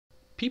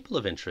People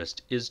of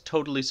Interest is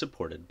totally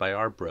supported by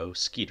our bro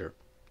Skeeter,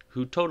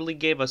 who totally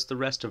gave us the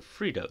rest of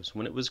Fritos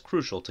when it was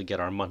crucial to get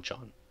our munch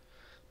on.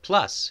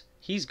 Plus,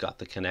 he's got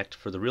the connect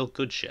for the real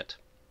good shit.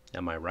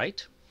 Am I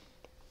right?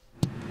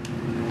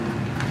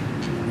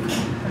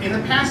 In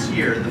the past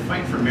year, the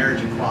fight for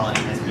marriage equality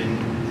has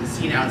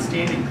seen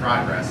outstanding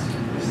progress,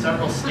 with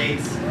several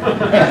states and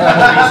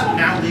countries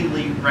now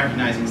legally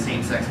recognizing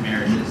same-sex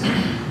marriages.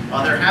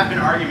 While there have been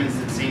arguments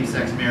that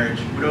same-sex marriage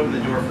would open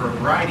the door for a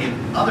variety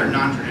of other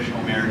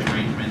non-traditional marriage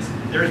arrangements,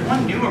 there is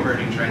one new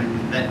emerging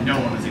trend that no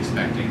one was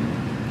expecting: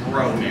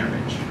 bro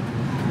marriage.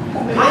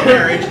 Bro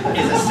marriage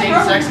is a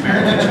same-sex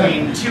marriage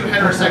between two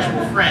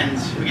heterosexual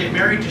friends who get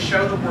married to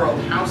show the world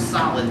how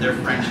solid their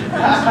friendship is.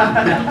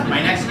 My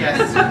next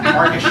guests,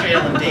 Marcus Shale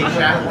and Dave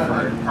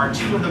Shackelford, are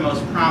two of the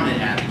most prominent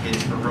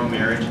advocates for bro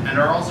marriage and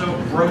are also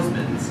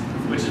brosbins,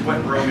 which is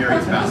what bro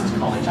married spouses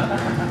call each other.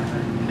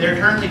 They're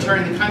currently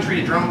touring the country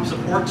to drum up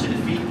support to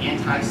defeat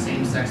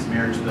anti-same-sex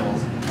marriage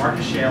bills.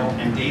 Marcus Shale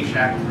and Dave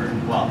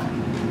Shackelford, welcome.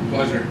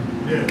 Pleasure.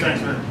 Yeah,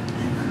 thanks, man.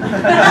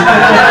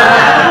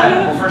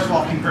 Well, first of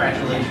all,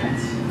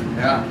 congratulations.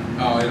 Yeah.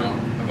 Oh, you know,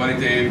 my buddy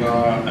Dave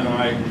and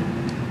I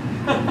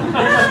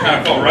just kind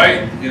of felt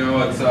right. You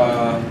know, it's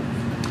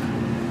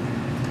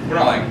we're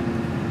not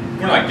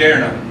like gay or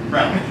nothing.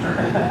 Right.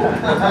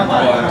 But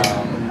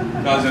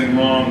not there's anything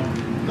wrong.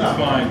 No. It's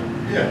fine.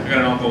 Yeah. I got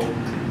an uncle.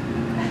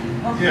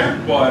 Yeah.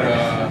 But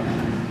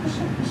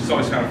just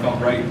always kind of felt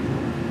right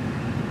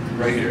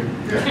here.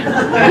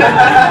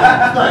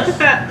 Yeah. Nice.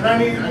 And I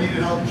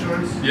needed health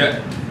insurance.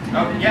 Yeah.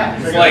 Oh, yeah.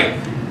 It's like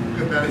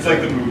Good benefits. it's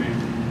like the movie.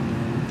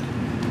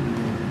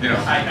 You know.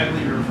 I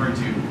believe you're referring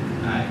to,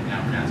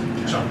 now pronouncing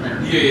Chuck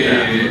Berry.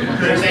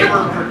 Yeah. They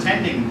were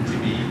pretending to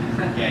be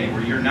gay,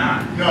 where you're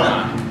not. No.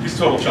 He's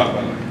total Chuck,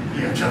 by the way.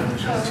 Yeah, chocolate.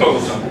 Total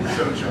Chuck.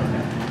 So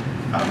chocolate.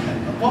 Okay.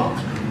 Well,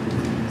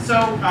 so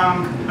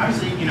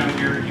obviously, you know,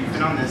 you've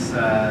been on this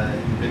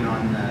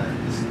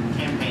this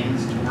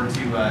campaigns to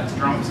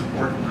drum up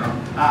support.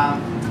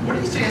 What do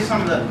you say are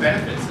some of the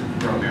benefits of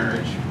bro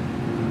marriage?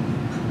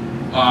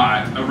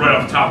 Right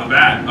off the top of the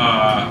bat,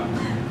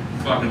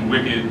 fucking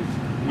wicked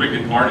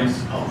parties,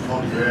 Oh,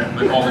 fuck yeah.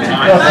 like all the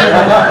time.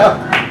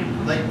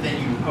 Like that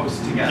you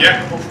host together?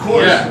 Yeah, Of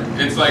course. Yeah,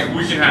 it's like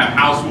we can have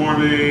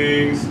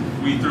housewarmings.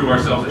 We threw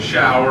ourselves a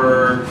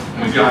shower.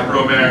 We got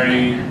bro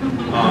married.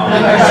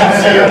 I should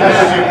see a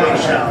bro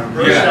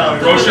shower.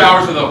 Bro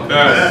showers are the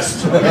best.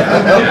 Some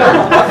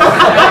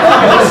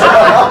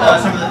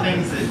of the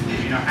things that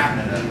you know happen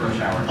at a bro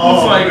shower. It's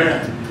Oh, like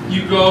man.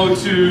 you go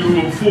to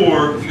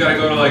you gotta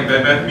go to like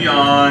Bed Bath &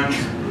 Beyond,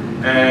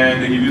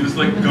 and they give you this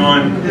like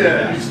gun.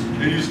 Yeah.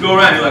 And you just go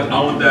around, you're like, I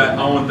want that.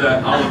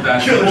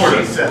 Killer Support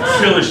sheet us. sets.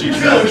 Killer sheet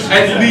Killer sets. sheet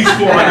At sets. least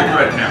 400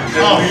 thread counts.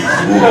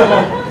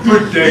 Oh,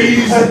 Good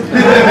days.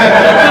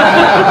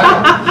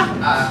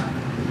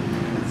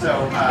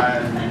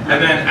 And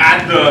then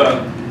at the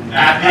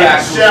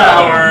actual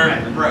shower.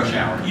 At the bro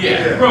shower.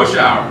 Yeah, bro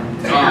shower.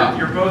 So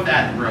you're both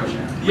at the bro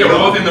shower. Yeah, we're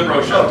both in the bro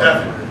Oh, shower.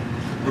 definitely.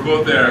 We're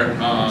both there.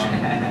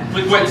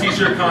 Like wet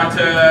t-shirt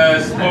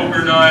contest,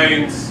 poker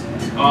nights.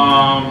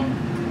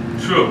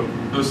 True.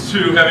 Those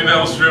two heavy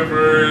metal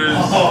strippers.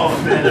 Oh,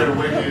 man, they're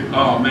wicked.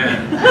 Oh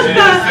man. See,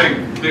 this thing,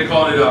 they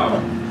called it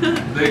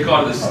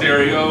the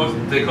stereo.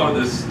 They called it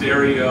the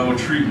stereo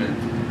treatment,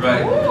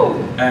 right?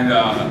 And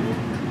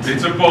they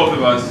took both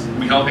of us.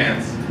 We held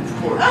hands. Of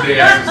course. They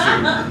asked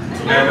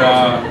us to,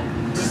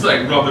 and just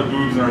like rub their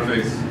boobs in our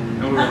face,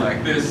 and we were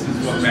like, "This is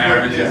what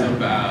marriage is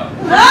about."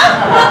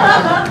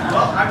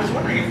 Well, I was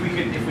wondering if we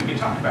could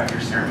talk about your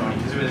ceremony,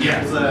 because it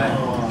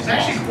was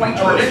actually quite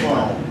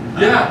traditional.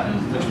 Yeah.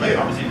 Which I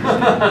thought was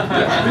interesting.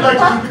 We like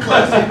to keep it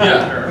classy.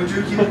 Yeah. We do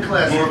keep it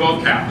classy. We're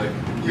both Catholic.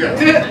 Yeah.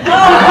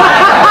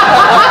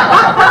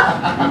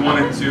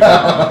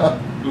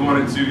 We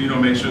wanted to, you know,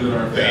 make sure that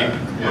our faith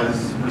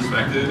was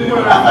respected. We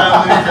want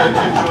our families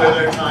to enjoy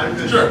their time.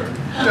 Sure.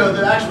 You know,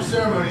 the actual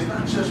ceremony is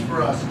not just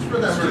for us, it's for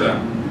them. It's for them.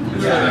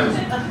 It's for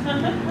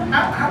them.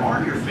 How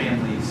are your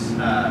families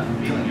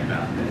feeling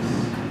about this?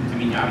 I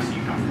mean, obviously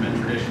you come from a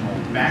traditional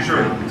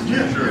background.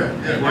 Sure.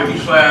 Yeah. Working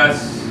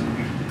class,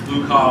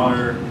 blue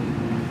collar.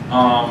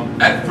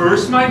 At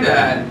first, my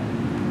dad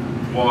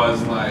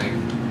was like,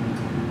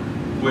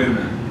 "Wait a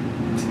minute.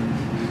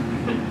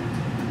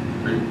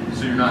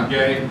 So you're not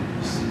gay?"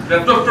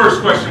 That's the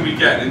first question we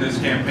get in this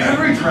campaign.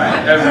 Every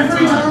time.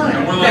 Every time.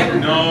 And we're like,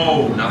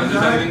 no, not that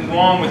there's anything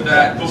wrong with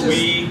that, but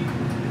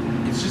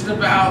it's just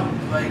about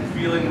like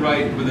feeling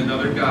right with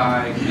another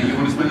guy that you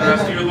want to spend the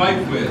rest of your life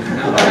with.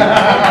 And like,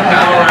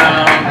 pal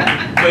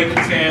around, play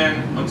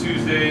Catan on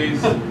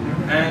Tuesdays,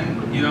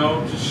 and you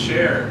know, just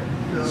share.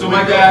 So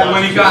my dad,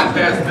 when he got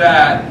past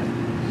that,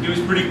 he was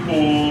pretty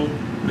cool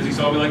because he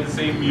saw we like the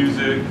same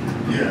music,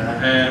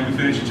 Yeah. and we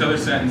finished each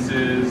other's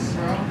sentences,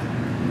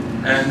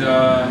 and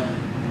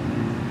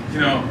you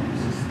know,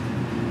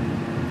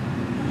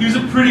 he was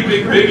a pretty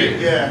big bigot.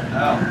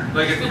 Yeah.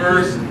 Like at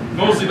first,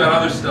 mostly about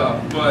other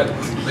stuff, but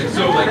like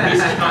so like this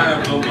is kind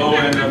of the low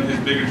end of his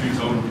bigotry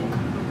totem pole.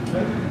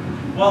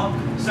 Well,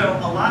 so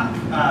a lot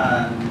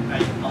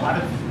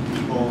of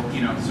people,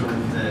 you know, sort of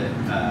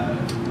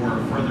who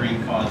are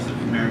furthering cause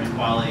of marriage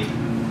equality,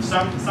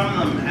 some of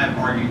them have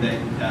argued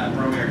that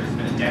bro marriage has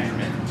been a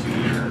detriment to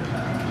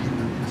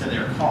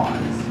their cause.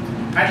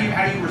 How do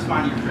you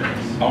respond to your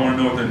critics? I want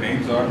to know what their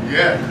names are.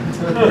 Yeah.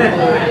 I want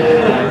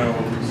to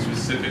know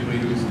specifically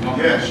who's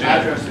talking about shit.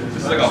 Addresses. Is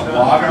this like a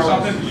blog or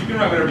something? Because you can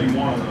write whatever you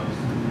want on those.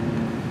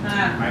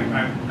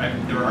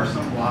 There are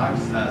some blogs,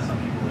 some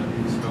people that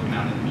have spoken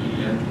out in the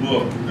media.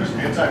 Look, There's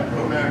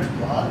anti-bro marriage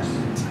blogs.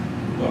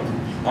 look.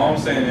 All I'm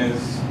saying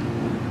is,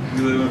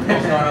 we live in a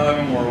post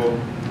 9/11 world.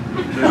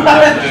 Live and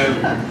let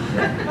live.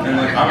 And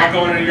like, I'm not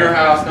going into your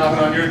house,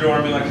 knocking on your door,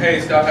 and being like,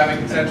 "Hey, stop having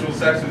consensual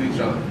sex with each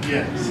other."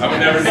 Yes. I would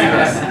never do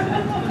that.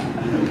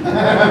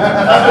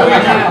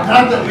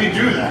 Not that we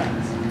do that.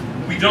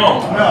 We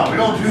don't. No, we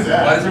don't do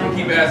that. Why does everyone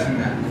keep asking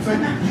that? It's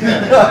like,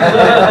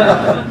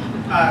 yeah.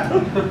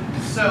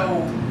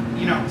 So,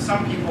 you know,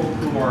 some people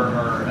who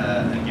are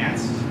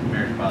against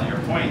marriage equality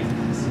are pointing to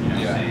this, you know,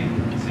 Yeah. saying,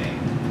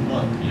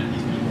 look, you know,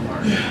 these people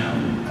are, you know,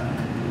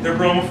 They're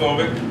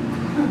bromophobic.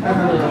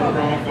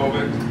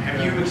 Bromophobic. have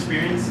you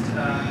experienced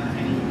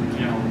any,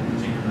 you know,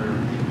 particular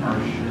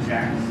harsh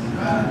attacks?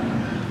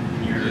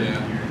 In your,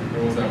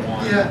 There was that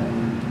one. Yeah.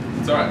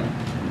 It's alright.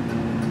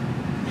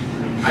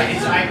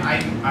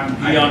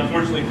 He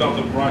unfortunately felt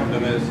the brunt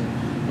of this.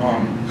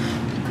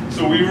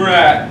 So we were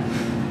at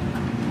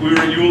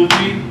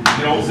Eulogy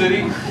in Old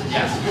City.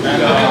 Yes. And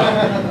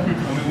I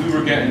mean, we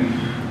were getting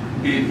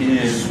it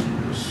in.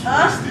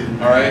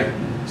 All right.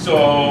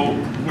 So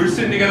we're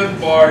sitting together at the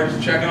bar,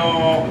 just checking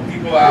all the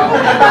people out.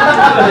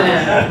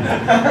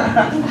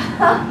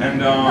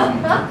 And I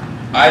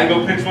had to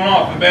go pinch one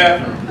off in the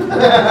bathroom.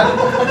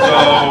 So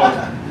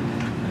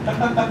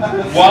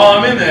while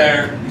I'm in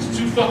there, these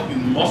two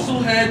fucking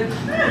musclehead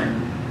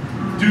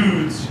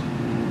dudes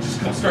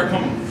just start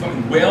coming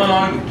fucking wailing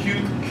on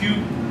him with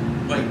cute,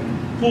 like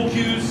pool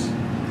cues.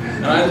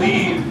 And I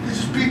leave. They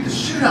just beat the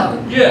shit out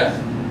of him. Yeah.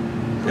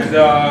 And There's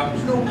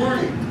no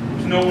warning.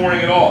 there's no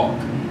warning at all.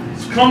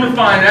 So come to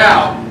find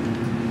out,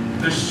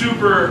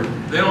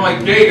 they don't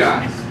like gay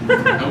guys.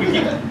 And we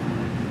keep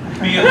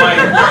being like,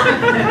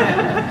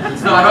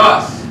 it's not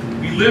us.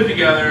 We live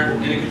together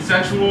in a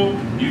consensual,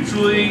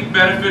 mutually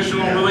beneficial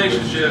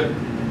relationship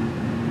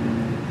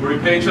where we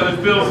pay each other's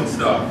bills and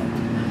stuff.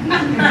 And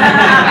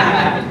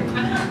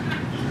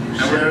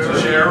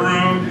we share a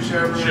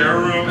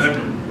room, and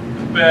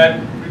a bed.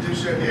 We do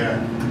shit, yeah.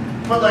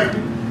 But like,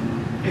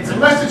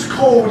 unless it's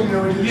cold, you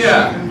know, we do sheet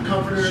and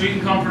comforter. Sheet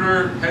and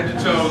comforter, head to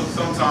toe,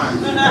 sometimes.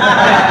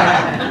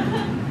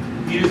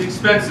 He is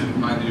expensive,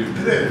 my dude.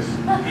 It is.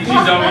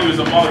 PGW is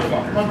a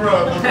motherfucker. My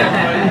bro,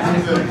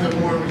 he's a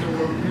more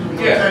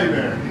teddy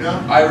bear, you know?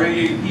 I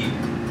radiate heat.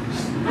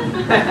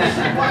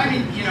 Well, I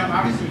mean, you know,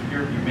 obviously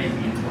you're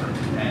making it work,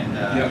 and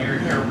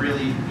you're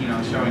really, you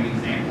know, showing an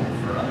example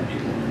for other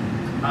people.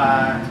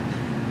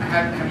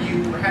 Have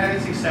you had any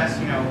success,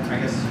 you know, I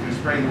guess, you know,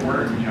 spreading the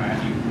word? You know,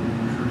 have you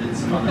recruited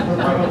some other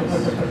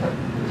bros to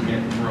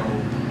get bro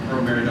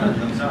married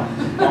themselves?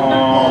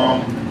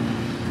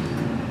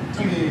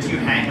 Do you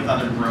hang with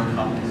other bro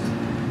couples?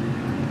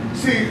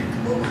 See,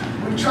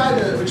 we tried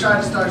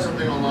to start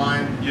something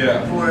online.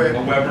 Yeah. For it. A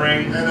web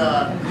ring. And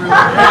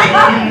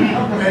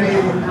many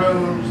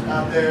bros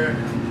out there,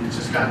 it's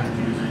just got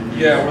confusing.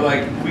 Yeah, we're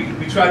like,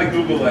 we try to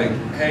Google like,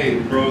 hey,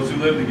 bros who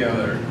live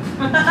together.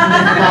 a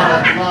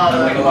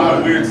lot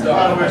of weird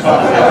stuff.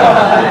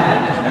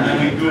 And then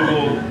we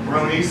Googled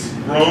bronies.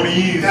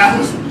 That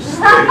was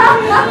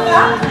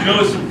You know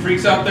there's some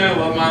freaks out there that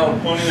love My Little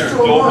Pony, they're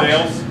gold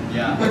nails.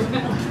 Yeah.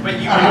 But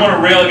you want to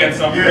rail against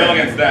something, rail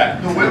against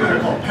that. The women are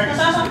called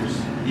Pegasisters.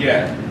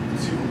 Yeah.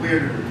 It's even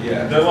weirder.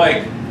 Yeah, they're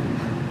like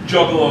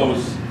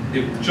juggalos,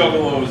 if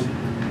juggalos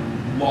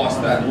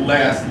lost that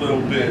last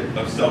little bit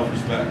of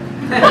self-respect.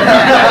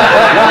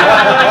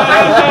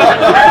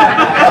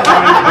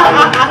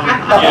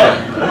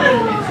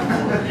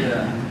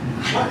 Yeah.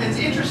 Well, it's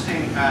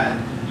interesting.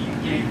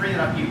 You bring it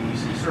up. You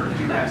sort of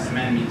do have some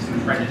enemies, some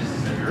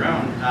prejudices of your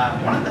own.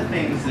 One of the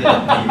things that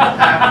people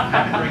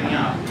have been bringing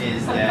up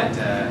is that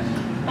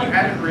you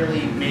haven't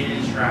really made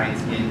any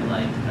strides in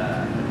like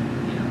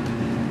you know,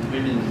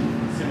 women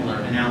similar,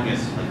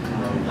 analogous like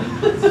bro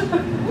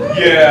like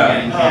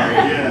getting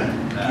married.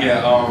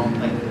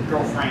 Like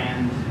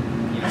girlfriend.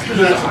 You know,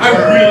 I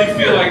really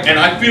feel like, and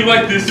I feel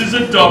like this is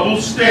a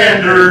double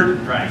standard.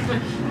 Right.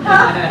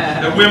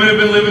 That women have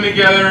been living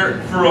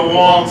together for a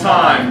long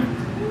time,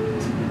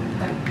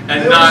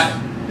 and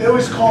they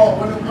always call,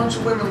 when a bunch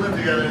of women live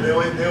together, they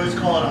always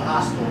call it a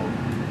hostel.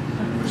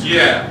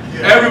 Yeah,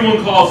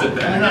 everyone calls it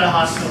that. And they're not a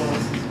hostel.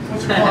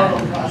 What's it called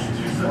when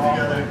prostitutes live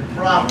together?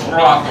 Brothel.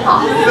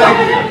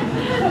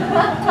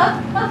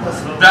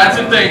 That's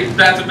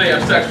if they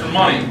have sex for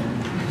money.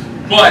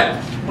 But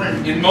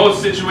in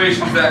most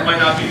situations that might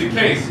not be the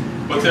case.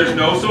 But there's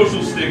no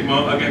social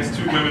stigma against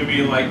two women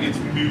being like, it's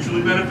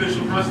mutually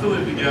beneficial for us to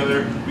live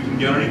together. We can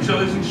get on each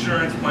other's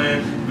insurance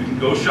plan. We can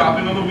go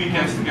shopping on the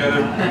weekends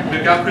together.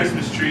 Pick out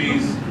Christmas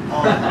trees.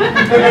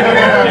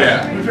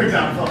 Yeah. We picked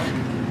out a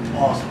fucking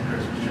awesome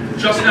Christmas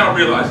tree. Just now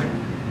realizing.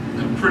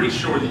 I'm pretty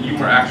sure that you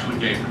were actually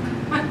gay.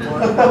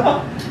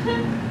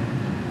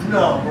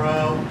 No,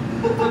 bro.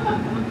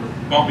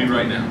 Bump me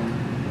right now.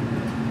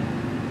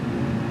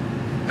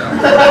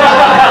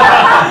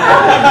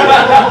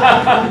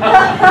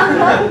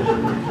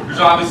 There's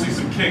obviously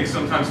some kinks.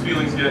 Sometimes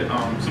feelings get,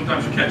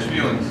 sometimes you catch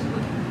feelings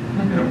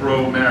in a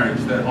bro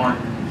marriage that aren't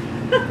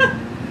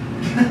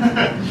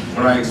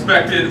what I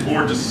expected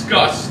or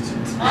discussed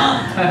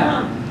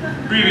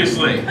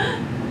previously.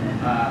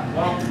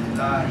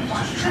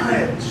 Just try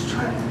it. Just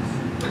try it.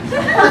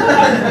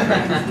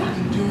 I'm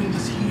fucking doing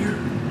this here.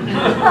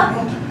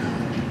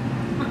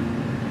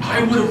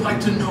 I would have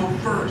liked to know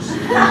first.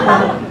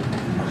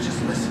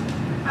 Just listen.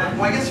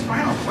 Well, I guess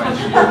final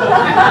question.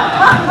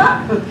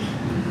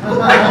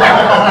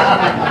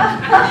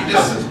 He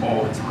does this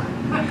all the time.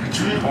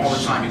 All the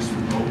time. He's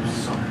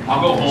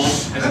I'll go home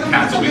and the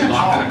cats will be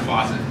locked in a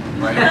closet.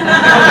 Right? You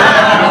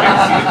don't get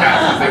to see the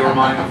cats because they were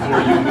mine before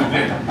you moved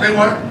in. They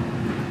what?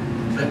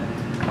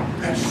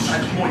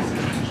 That's point.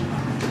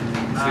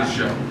 It's his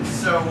show.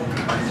 So,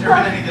 has there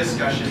been any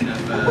discussion of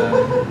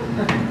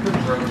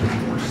bro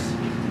divorce?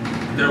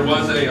 There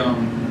was a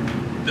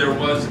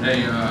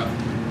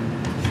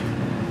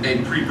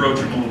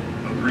pre-broachable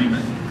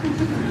agreement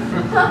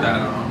that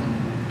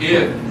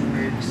if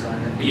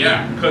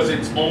yeah, because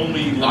it's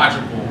only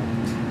logical,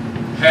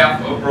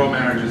 half of bro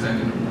marriages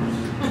end in divorce.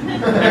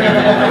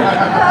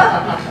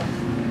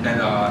 And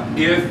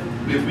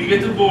if we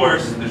get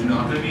divorced, there's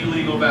not going to be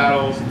legal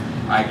battles.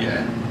 I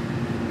get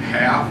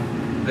half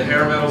the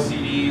hair metal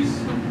CDs.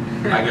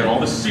 I get all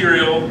the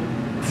cereal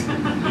that's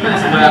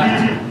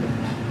left.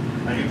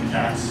 I get the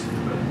cats.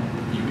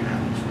 You can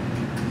have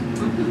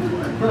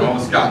them. All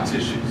the Scott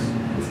tissues.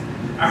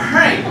 All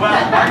right.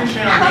 Well, Martin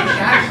Channel, Nick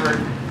Shackford,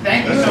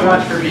 thank you so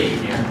much for being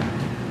here.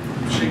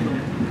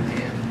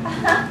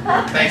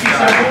 Thank you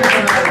so much.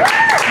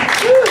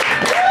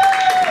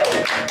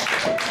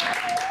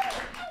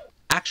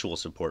 Actual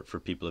support for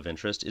People of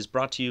Interest is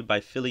brought to you by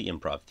Philly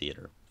Improv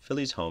Theater,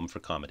 Philly's home for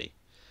comedy.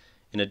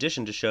 In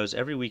addition to shows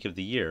every week of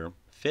the year,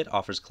 PHIT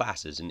offers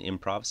classes in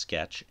improv,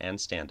 sketch,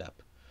 and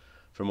stand-up.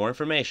 For more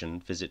information,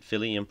 visit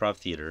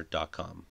phillyimprovtheater.com.